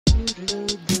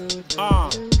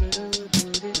One,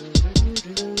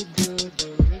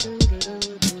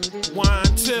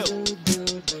 two.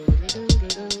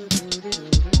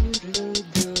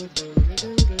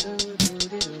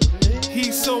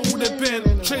 He sold the Ben,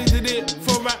 traded it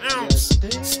for an ounce.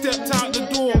 Stepped out the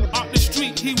door, up the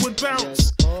street he would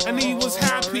bounce. And he was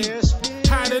happy,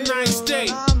 had a nice day.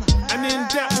 And in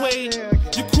that way,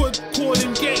 you could call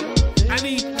him gay. And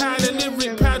he had a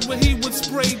lyric pad where he would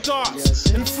spray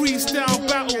darts and freestyle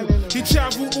battle. He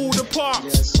travelled all the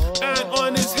parks, and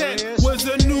on his head was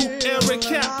a new era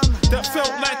cap that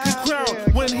felt like a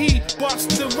crown when he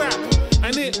bust the rap.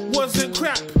 And it wasn't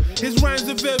crap, his rhymes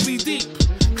are very deep.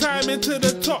 Climbing to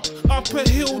the top, up a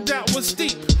hill that was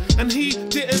steep. And he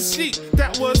didn't sleep,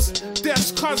 that was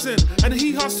Def's cousin. And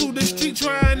he hustled the street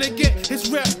trying to get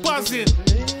his rep buzzing.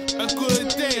 A good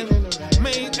day,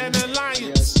 made an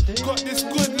alliance. Got this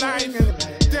good life,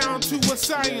 down to a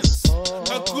science.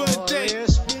 A good day,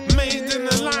 made an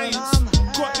alliance.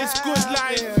 Got this good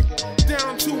life,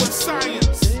 down to a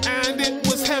science. And it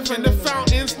was heaven, the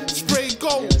fountains sprayed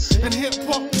gold. And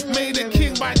hip-hop made a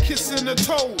king by kissing a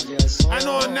toad. And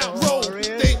on that road,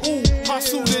 they all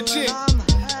hustled the jig.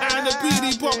 And the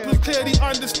beady boppers clearly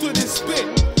understood his spit.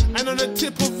 And on the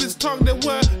tip of his tongue there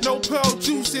were no pearl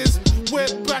juices.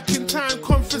 Went back in time,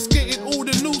 confiscated all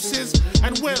the nooses.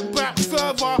 And went back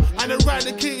further and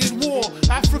eradicated war.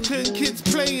 African kids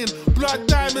playing, blood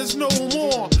diamonds no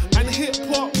more. And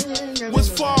hip-hop was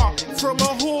far from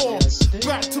a whore.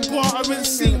 Back to bartering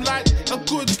seemed like a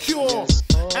good cure.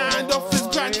 And off his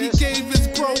back he gave his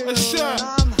bro a shirt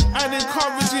and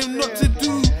encouraged him not to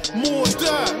do more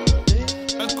dirt.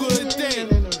 A good day,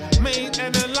 made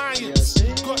an alliance.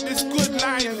 Got this good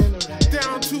life,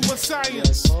 down to a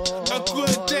science. A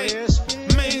good day,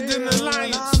 made an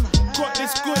alliance. Got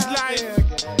this good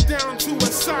life, down to a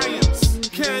science.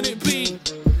 Can it be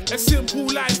a simple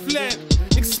life led?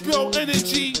 Expel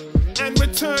energy and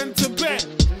return to bed.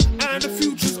 And the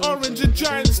future's orange, a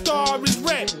giant star is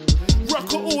red.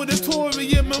 Rock an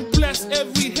auditorium and bless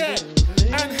every head.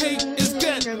 And hate is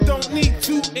dead, don't need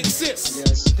to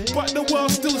exist. But the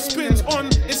world still spins on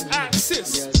its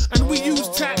axis. And we use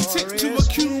tactics to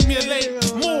accumulate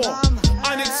more.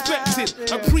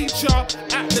 Unexpected, a preacher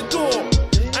at the door.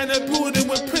 And a building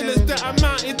with pillars that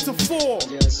amounted to 4.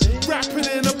 Rapping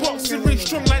in a boxing ring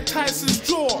strong like Tyson's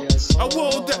jaw. A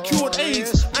world that